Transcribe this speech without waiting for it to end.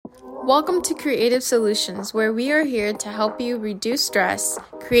Welcome to Creative Solutions, where we are here to help you reduce stress,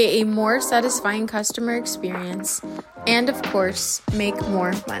 create a more satisfying customer experience, and of course, make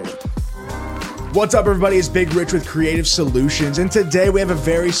more money. What's up, everybody? It's Big Rich with Creative Solutions, and today we have a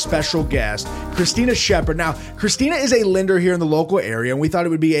very special guest, Christina Shepard. Now, Christina is a lender here in the local area, and we thought it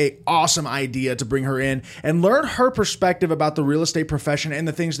would be an awesome idea to bring her in and learn her perspective about the real estate profession and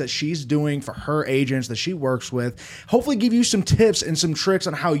the things that she's doing for her agents that she works with. Hopefully give you some tips and some tricks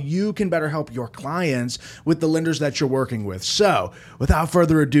on how you can better help your clients with the lenders that you're working with. So, without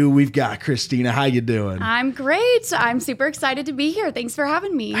further ado, we've got Christina. How you doing? I'm great. I'm super excited to be here. Thanks for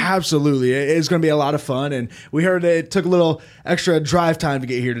having me. Absolutely. It's going to be a lot of fun, and we heard it took a little extra drive time to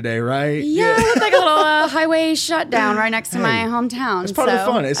get here today, right? Yeah, it looked like a little highway shutdown right next to my hometown. It's part of the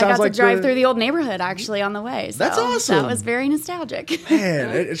fun. It sounds I got like to drive through the old neighborhood actually on the way. So that's awesome. That was very nostalgic.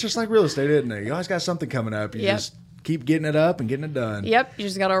 Man, it's just like real estate, isn't it? You always got something coming up. You just keep getting it up and getting it done. Yep, you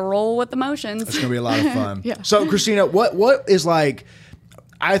just got to roll with the motions. It's going to be a lot of fun. Yeah. So, Christina, what is like,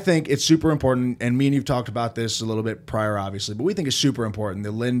 I think it's super important, and me and you've talked about this a little bit prior, obviously, but we think it's super important,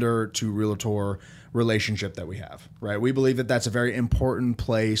 the lender to realtor relationship that we have, right? We believe that that's a very important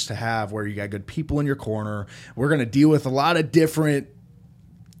place to have, where you got good people in your corner. We're going to deal with a lot of different,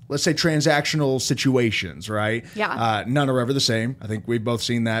 let's say, transactional situations, right? Yeah. None are ever the same. I think we've both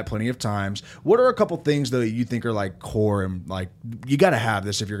seen that plenty of times. What are a couple things though that you think are like core and like you got to have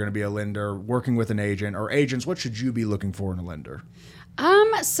this if you're going to be a lender, working with an agent or agents? What should you be looking for in a lender?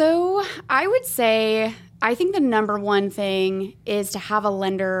 So I would say, I think the number one thing is to have a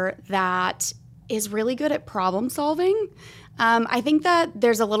lender that is really good at problem solving. I think that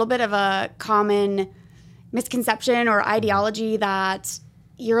there's a little bit of a common misconception or ideology that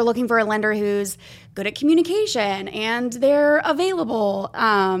you're looking for a lender who's good at communication and they're available,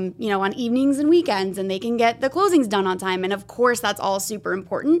 on evenings and weekends, and they can get the closings done on time. And of course, that's all super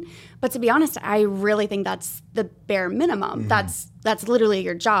important. But to be honest, I really think that's the bare minimum. Mm-hmm. That's literally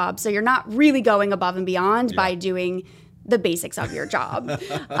your job. So you're not really going above and beyond by doing the basics of your job.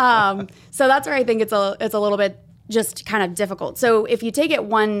 So that's where I think it's a little bit just kind of difficult. So if you take it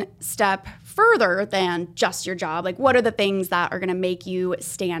one step further than just your job, like what are the things that are going to make you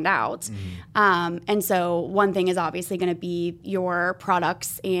stand out? Mm-hmm. And so one thing is obviously going to be your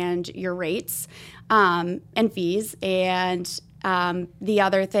products and your rates and fees. And the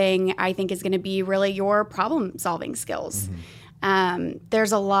other thing I think is going to be really your problem solving skills. Mm-hmm.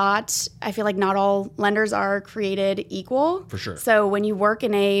 There's a lot, I feel like not all lenders are created equal. For sure. So when you work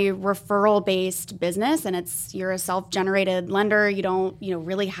in a referral-based business and you're a self-generated lender, you don't,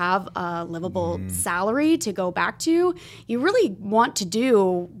 really have a livable salary to go back to, you really want to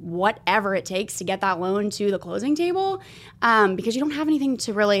do whatever it takes to get that loan to the closing table, because you don't have anything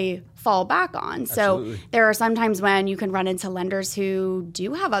to really fall back on. Absolutely. So there are some times when you can run into lenders who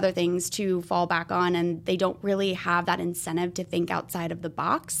do have other things to fall back on, and they don't really have that incentive to think outside of the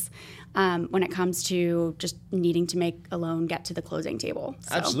box when it comes to just needing to make a loan get to the closing table.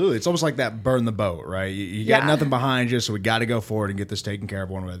 So. Absolutely. It's almost like that burn the boat, right? You got nothing behind you, so we got to go forward and get this taken care of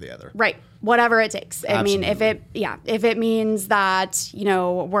one way or the other. Right. Whatever it takes. Absolutely. I mean, if it means that,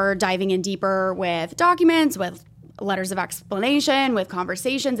 we're diving in deeper with documents, with letters of explanation, with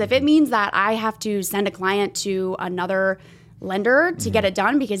conversations, if it means that I have to send a client to another lender to get it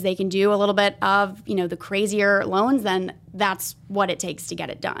done because they can do a little bit of, the crazier loans, then that's what it takes to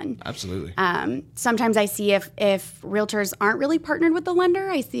get it done. Absolutely. Sometimes I see if realtors aren't really partnered with the lender,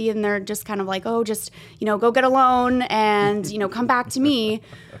 I see and they're just kind of like, oh, just, go get a loan and, come back to me.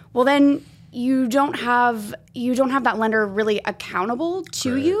 Well, then you don't have that lender really accountable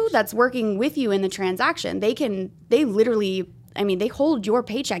to you that's working with you in the transaction. They literally, they hold your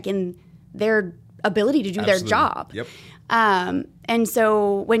paycheck in their ability to do their job. Yep. And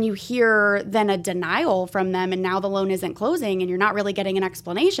so when you hear then a denial from them and now the loan isn't closing and you're not really getting an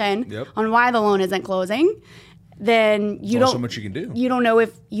explanation on why the loan isn't closing, then There's so much you can do. You don't know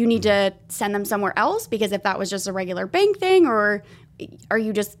if you need to send them somewhere else, because if that was just a regular bank thing, or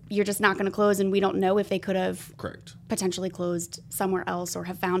you're just not going to close, and we don't know if they could have potentially closed somewhere else or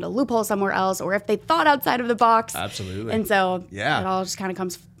have found a loophole somewhere else, or if they thought outside of the box. Absolutely. And so it all just kind of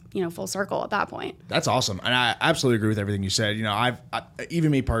comes full circle at that point. That's awesome. And I absolutely agree with everything you said. Even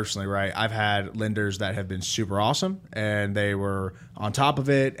me personally, right, I've had lenders that have been super awesome and they were on top of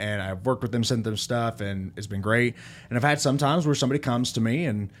it, and I've worked with them, sent them stuff, and it's been great. And I've had some times where somebody comes to me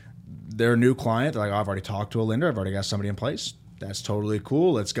and they're a new client. They're like, I've already talked to a lender. I've already got somebody in place. That's totally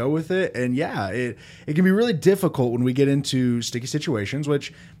cool. Let's go with it. And it can be really difficult when we get into sticky situations,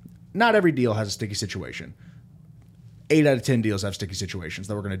 which not every deal has a sticky situation. 8 out of 10 deals have sticky situations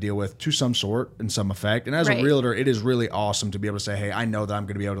that we're going to deal with to some sort and some effect. And as Right. a realtor, it is really awesome to be able to say, hey, I know that I'm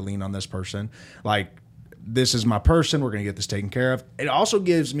going to be able to lean on this person. Like, this is my person. We're going to get this taken care of. It also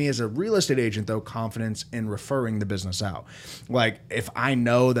gives me, as a real estate agent, though, confidence in referring the business out. Like, if I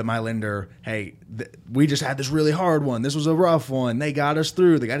know that my lender, hey, we just had this really hard one. This was a rough one. They got us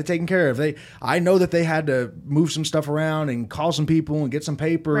through. They got it taken care of. I know that they had to move some stuff around and call some people and get some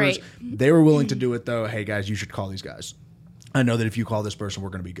papers. Right. They were willing to do it, though. Hey, guys, you should call these guys. I know that if you call this person, we're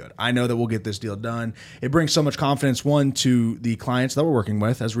going to be good. I know that we'll get this deal done. It brings so much confidence, one, to the clients that we're working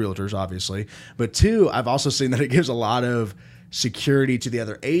with as realtors, obviously. But two, I've also seen that it gives a lot of security to the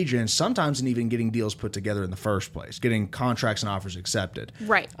other agents, sometimes in even getting deals put together in the first place, getting contracts and offers accepted.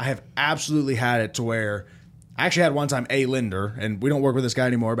 Right. I have absolutely had it to where I actually had one time a lender, and we don't work with this guy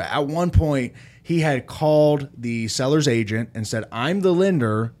anymore, but at one point he had called the seller's agent and said, I'm the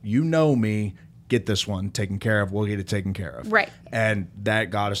lender, you know me, get this one taken care of. We'll get it taken care of. Right. And that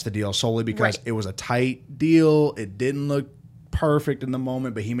got us the deal solely because Right. it was a tight deal. It didn't look perfect in the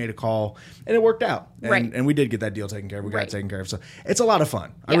moment, but he made a call and it worked out. And, Right. and we did get that deal taken care of. We got Right. it taken care of. So it's a lot of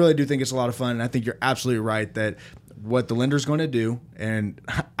fun. I Yeah. really do think it's a lot of fun. And I think you're absolutely right that what the lender's going to do, and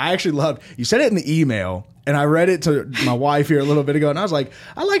I actually loved, you said it in the email, and I read it to my wife here a little bit ago, and I was like,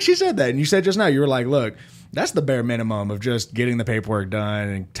 I like she said that. And you said just now, you were like, look, that's the bare minimum of just getting the paperwork done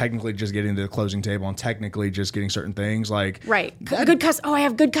and technically just getting to the closing table and technically just getting certain things like Right. that- I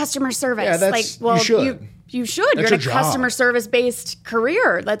have good customer service. Yeah, that's- like, you well, should. you should. That's You're in a your job. customer service based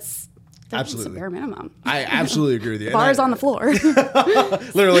career. That's Absolutely. the bare minimum. I absolutely agree with you. And Bars I- on the floor.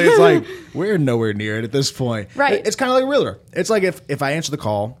 Literally, it's like we're nowhere near it at this point. Right. It's kind of like a realtor. It's like if I answer the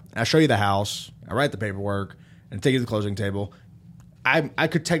call, I show you the house, I write the paperwork, and take you to the closing table, I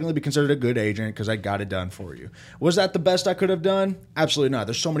could technically be considered a good agent because I got it done for you. Was that the best I could have done? Absolutely not.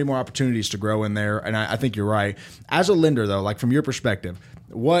 There's so many more opportunities to grow in there, and I think you're right. As a lender, though, like from your perspective,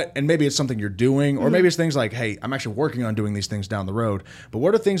 and maybe it's something you're doing, or maybe it's things like, hey, I'm actually working on doing these things down the road, but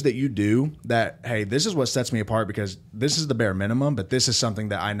what are things that you do that, hey, this is what sets me apart because this is the bare minimum, but this is something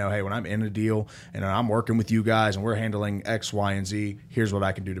that I know, hey, when I'm in a deal and I'm working with you guys and we're handling X, Y, and Z, here's what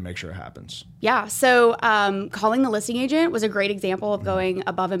I can do to make sure it happens. Yeah. So calling the listing agent was a great example of going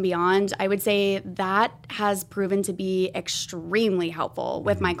above and beyond. I would say that has proven to be extremely helpful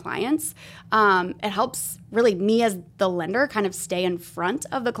with my clients. It helps really me as the lender kind of stay in front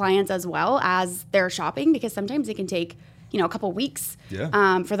of the clients as well as they're shopping, because sometimes it can take a couple weeks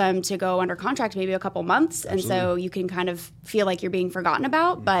for them to go under contract, maybe a couple months. Absolutely. And so you can kind of feel like you're being forgotten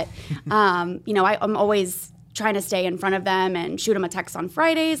about. But, I'm always trying to stay in front of them and shoot them a text on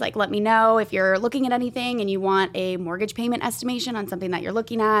Fridays. Like, let me know if you're looking at anything and you want a mortgage payment estimation on something that you're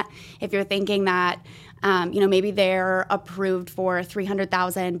looking at. If you're thinking that, maybe they're approved for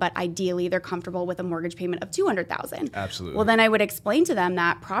 $300,000, but ideally they're comfortable with a mortgage payment of $200,000. Absolutely. Well, then I would explain to them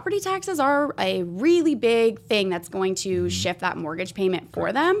that property taxes are a really big thing that's going to shift that mortgage payment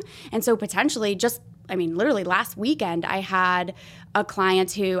for them. And so potentially literally last weekend, I had a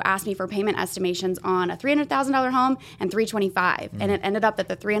client who asked me for payment estimations on a $300,000 home and $325,000. And it ended up that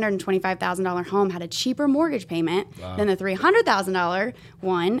the $325,000 home had a cheaper mortgage payment than the $300,000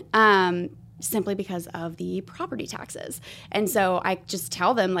 one. Simply because of the property taxes. And so I just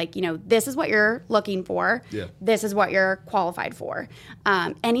tell them, this is what you're looking for. Yeah. This is what you're qualified for.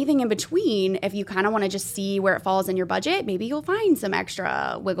 Anything in between, if you kind of want to just see where it falls in your budget, maybe you'll find some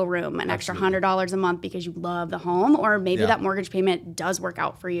extra wiggle room, an extra $100 a month because you love the home, or maybe that mortgage payment does work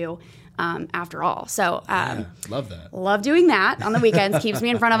out for you after all. So Love that. love doing that on the weekends, keeps me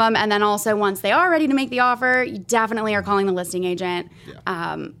in front of them. And then also once they are ready to make the offer, you definitely are calling the listing agent.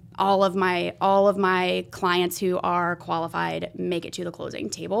 Yeah. All of my clients who are qualified make it to the closing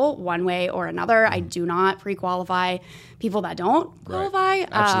table one way or another. I do not pre-qualify people that don't qualify.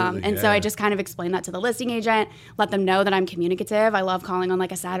 Absolutely, And so yeah. I just kind of explain that to the listing agent, let them know that I'm communicative. I love calling on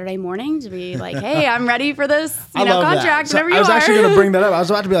like a Saturday morning to be like, hey, I'm ready for this I love contract that. So whenever you I was are. actually going to bring that up. I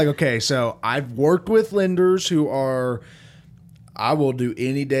was about to be like, okay, so I've worked with lenders who are, I will do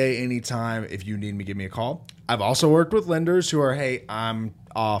any day, anytime. If you need me, give me a call. I've also worked with lenders who are, hey, I'm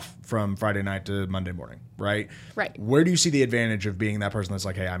off from Friday night to Monday morning, right? Right. Where do you see the advantage of being that person that's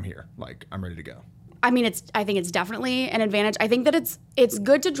like, hey, I'm here, like I'm ready to go? I think it's definitely an advantage. I think that it's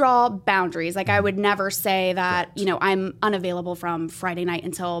good to draw boundaries. Like I would never say that, I'm unavailable from Friday night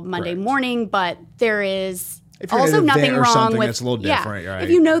until Monday Correct. morning, but there is If you're also at an nothing event or wrong something with that's a little different, right? If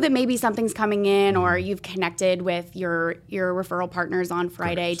you know that maybe something's coming in, or you've connected with your referral partners on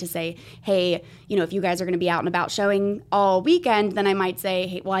Friday to say, hey, if you guys are going to be out and about showing all weekend, then I might say,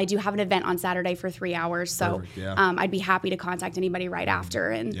 hey, well, I do have an event on Saturday for 3 hours, so I'd be happy to contact anybody right after.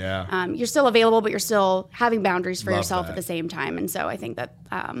 And you're still available, but you're still having boundaries for yourself at the same time. And so I think that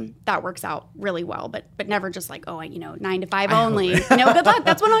that works out really well, but never just like, 9 to 5 only. Good luck.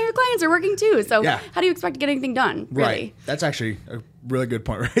 That's when all your clients are working too. So how do you expect to get anything done? Really? Right. That's actually a really good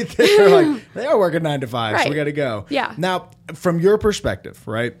point right there. Like, they are working 9 to 5, so we got to go. Yeah. Now, from your perspective,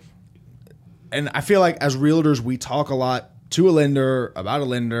 right? And I feel like as realtors, we talk a lot to a lender,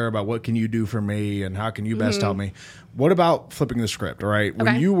 about what can you do for me and how can you best help me. What about flipping the script, all right?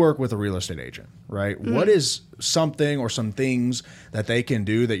 When you work with a real estate agent, right, what is something or some things that they can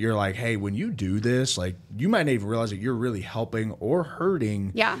do that you're like, hey, when you do this, like, you might not even realize that you're really helping or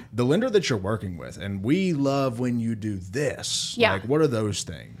hurting the lender that you're working with. And we love when you do this. Yeah. Like, what are those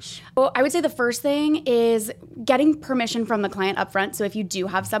things? Well, I would say the first thing is getting permission from the client up front. So if you do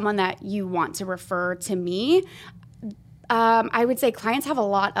have someone that you want to refer to me, I would say clients have a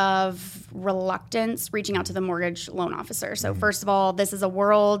lot of reluctance reaching out to the mortgage loan officer. So first of all, this is a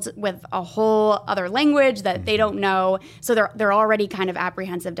world with a whole other language that they don't know. So they're already kind of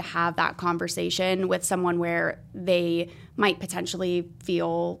apprehensive to have that conversation with someone where they might potentially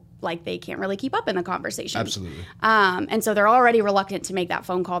feel like they can't really keep up in the conversation. Absolutely. And so they're already reluctant to make that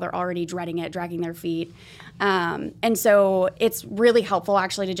phone call. They're already dreading it, dragging their feet. And so it's really helpful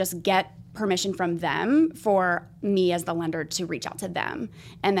actually to just get permission from them for me as the lender to reach out to them,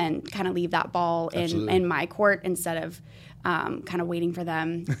 and then kind of leave that ball in my court instead of kind of waiting for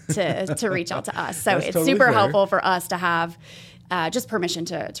them to reach out to us. So it's totally super helpful for us to have just permission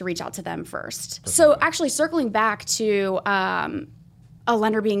to reach out to them first. So actually circling back to a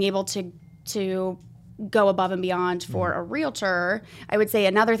lender being able to go above and beyond for a realtor, I would say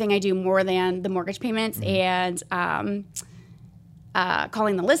another thing I do more than the mortgage payments and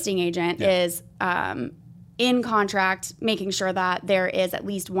calling the listing agent is in contract, making sure that there is at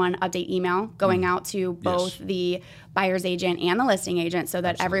least one update email going out to both the buyer's agent and the listing agent so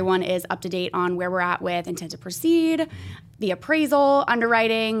that everyone is up to date on where we're at with intent to proceed, the appraisal,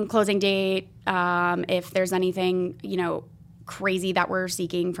 underwriting, closing date, if there's anything, crazy that we're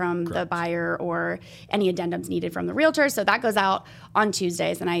seeking from the buyer or any addendums needed from the realtor. So that goes out on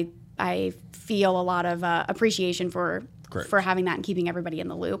Tuesdays, and I feel a lot of appreciation for having that and keeping everybody in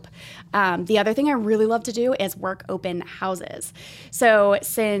the loop. The other thing I really love to do is work open houses. So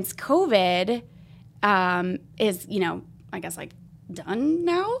since COVID is, I guess like done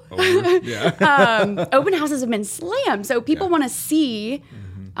now, open houses have been slammed. So people want to see,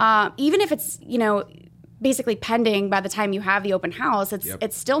 even if it's, basically pending by the time you have the open house,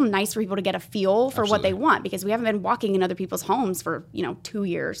 it's still nice for people to get a feel for what they want, because we haven't been walking in other people's homes for, 2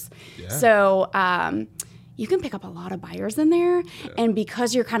 years. Yeah. So you can pick up a lot of buyers in there. Yeah. And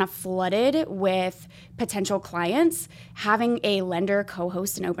because you're kind of flooded with potential clients, having a lender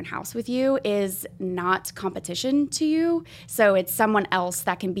co-host an open house with you is not competition to you. So it's someone else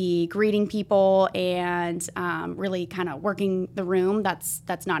that can be greeting people and really kind of working the room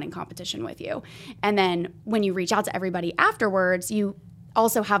that's not in competition with you. And then when you reach out to everybody afterwards, you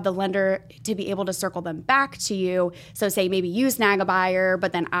also have the lender to be able to circle them back to you. So say maybe you snag a buyer,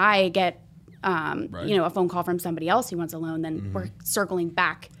 but then I get a phone call from somebody else who wants a loan, then we're circling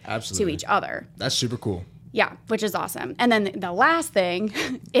back to each other. That's super cool. Yeah, which is awesome. And then the last thing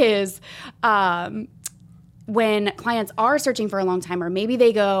is when clients are searching for a long time, or maybe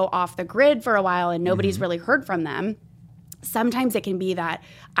they go off the grid for a while and nobody's really heard from them, sometimes it can be that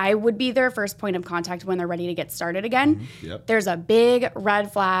I would be their first point of contact when they're ready to get started again. Yep. There's a big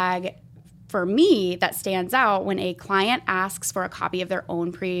red flag for me that stands out when a client asks for a copy of their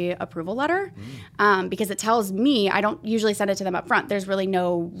own pre-approval letter, because it tells me, I don't usually send it to them up front. There's really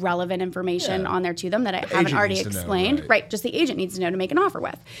no relevant information on there to them that I haven't already explained. Right, just the agent needs to know to make an offer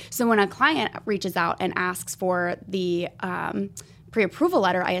with. So when a client reaches out and asks for the pre-approval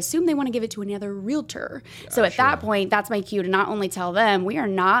letter, I assume they want to give it to another realtor. So at that point, that's my cue to not only tell them we are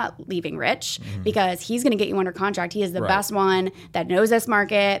not leaving Rich because he's going to get you under contract. He is the best one that knows this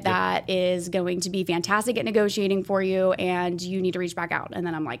market, that is going to be fantastic at negotiating for you, and you need to reach back out. And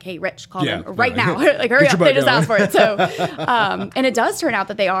then I'm like, hey, Rich, call them right now. Like, hurry up. They just asked for it. So, and it does turn out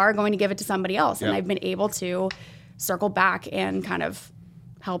that they are going to give it to somebody else. And I've been able to circle back and kind of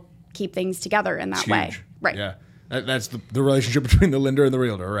help keep things together in that way. Right. Yeah. That's the relationship between the lender and the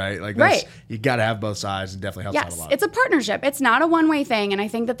realtor, right? Like, that's, you got to have both sides. It definitely helps out a lot. It's a partnership. It's not a one-way thing. And I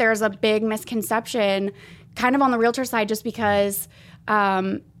think that there's a big misconception kind of on the realtor side, just because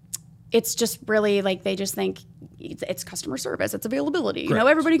it's just really like they just think it's customer service, it's availability. Correct.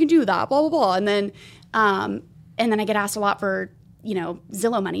 Everybody can do that, blah, blah, blah. And then I get asked a lot for,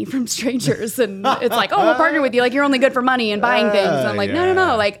 Zillow money from strangers. And it's like, oh, we'll partner with you. Like, you're only good for money and buying things. And I'm like,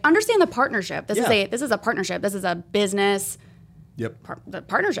 no. Like, understand the partnership. This is a partnership. This is a business. Yep. The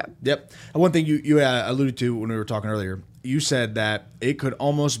partnership. Yep. And one thing you alluded to when we were talking earlier, you said that it could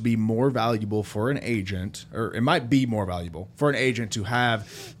almost be more valuable for an agent, or it might be more valuable for an agent to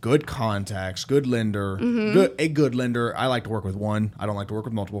have good contacts, good lender, a good lender. I like to work with one. I don't like to work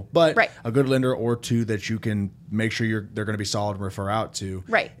with multiple, but a good lender or two that you can make sure they're going to be solid and refer out to.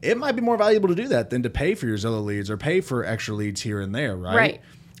 Right. It might be more valuable to do that than to pay for your Zillow leads or pay for extra leads here and there, right? Right.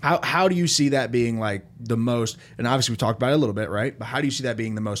 How do you see that being like the most, and obviously we talked about it a little bit, right? But how do you see that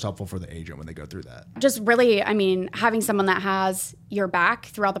being the most helpful for the agent when they go through that? Just really, having someone that has your back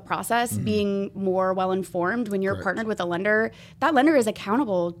throughout the process, being more well-informed when you're partnered with a lender, that lender is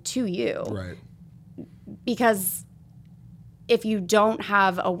accountable to you. Right. Because if you don't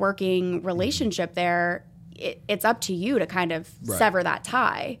have a working relationship there, it's up to you to kind of sever that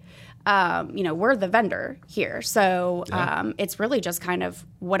tie. We're the vendor here. So it's really just kind of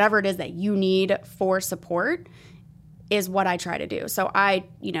whatever it is that you need for support is what I try to do. So I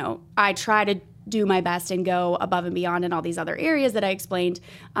try to do my best and go above and beyond in all these other areas that I explained.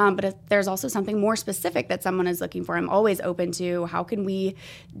 But if there's also something more specific that someone is looking for, I'm always open to how can we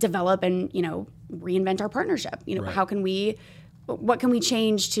develop and, reinvent our partnership? What can we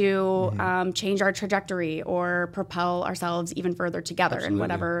change to change our trajectory or propel ourselves even further together? Absolutely. And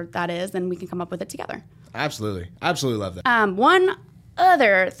whatever that is, then we can come up with it together. Absolutely. Absolutely love that. One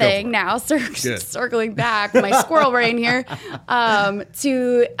other thing now, circling back, my squirrel brain here,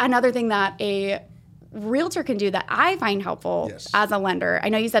 to another thing that a realtor can do that I find helpful as a lender. I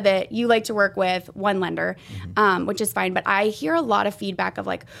know you said that you like to work with one lender, which is fine, but I hear a lot of feedback of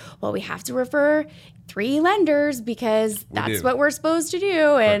like, well, we have to refer 3 lenders because that's what we're supposed to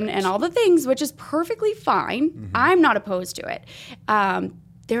do and all the things, which is perfectly fine. I'm not opposed to it.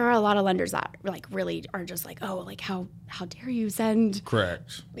 There are a lot of lenders that like really are just like, oh, like how dare you send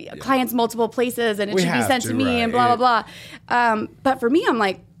clients multiple places and it should be sent to me and blah, blah, blah. But for me, I'm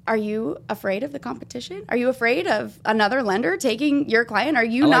like, are you afraid of the competition? Are you afraid of another lender taking your client? Are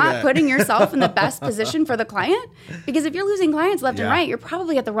you not putting yourself in the best position for the client? Because if you're losing clients left and right, you're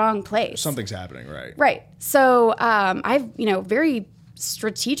probably at the wrong place. Something's happening, right? Right. So I've, very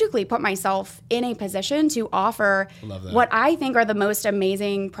strategically put myself in a position to offer what I think are the most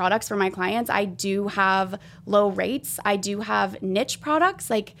amazing products for my clients. I do have low rates. I do have niche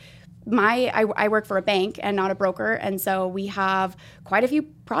products. Like I work for a bank and not a broker. And so we have quite a few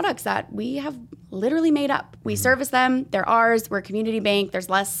products that we have literally made up. We service them. They're ours. We're a community bank. There's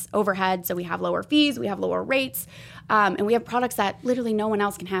less overhead. So we have lower fees. We have lower rates. And we have products that literally no one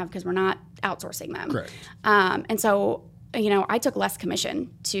else can have because we're not outsourcing them. Correct. And so, I took less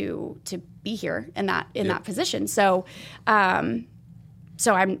commission to be here in that position. So,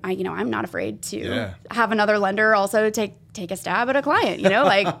 so I'm not afraid to have another lender also take a stab at a client,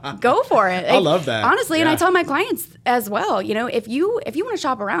 like go for it. I love that. Honestly. And I tell my clients as well, if you want to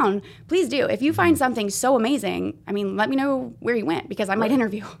shop around, please do. If you find something so amazing, let me know where you went because I might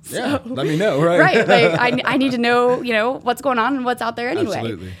interview. So, yeah. Let me know. Right. Right. Like I need to know, what's going on and what's out there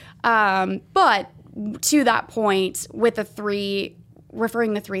anyway. Absolutely. But to that point with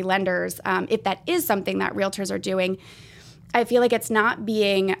referring the 3 lenders, if that is something that realtors are doing, I feel like it's not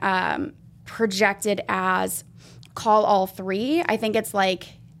being projected as call all 3. I think it's like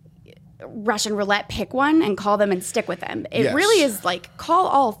Russian roulette, pick one and call them and stick with them. It really is like call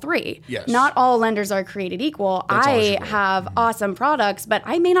all 3. Yes. Not all lenders are created equal. I have awesome products, but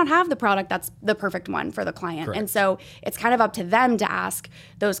I may not have the product that's the perfect one for the client. Correct. And so it's kind of up to them to ask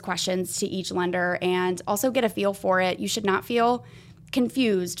those questions to each lender and also get a feel for it. You should not feel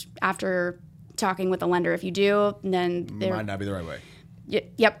confused after talking with a lender. If you do, then it might not be the right way.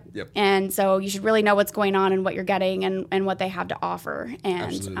 Yep. And so you should really know what's going on and what you're getting and what they have to offer.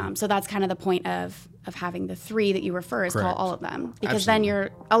 And so that's kind of the point of having the 3 that you refer is call all of them. Because then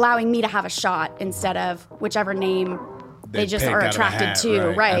you're allowing me to have a shot instead of whichever name they just are attracted to.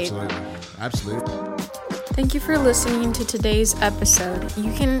 Right. Absolutely. Thank you for listening to today's episode.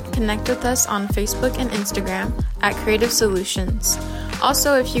 You can connect with us on Facebook and Instagram at Creative Solutions.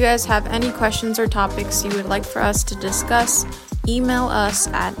 Also, if you guys have any questions or topics you would like for us to discuss, email us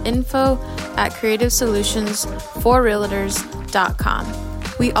at info@creativesolutionsforrealtors.com.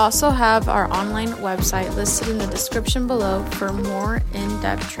 We also have our online website listed in the description below for more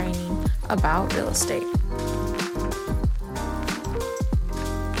in-depth training about real estate.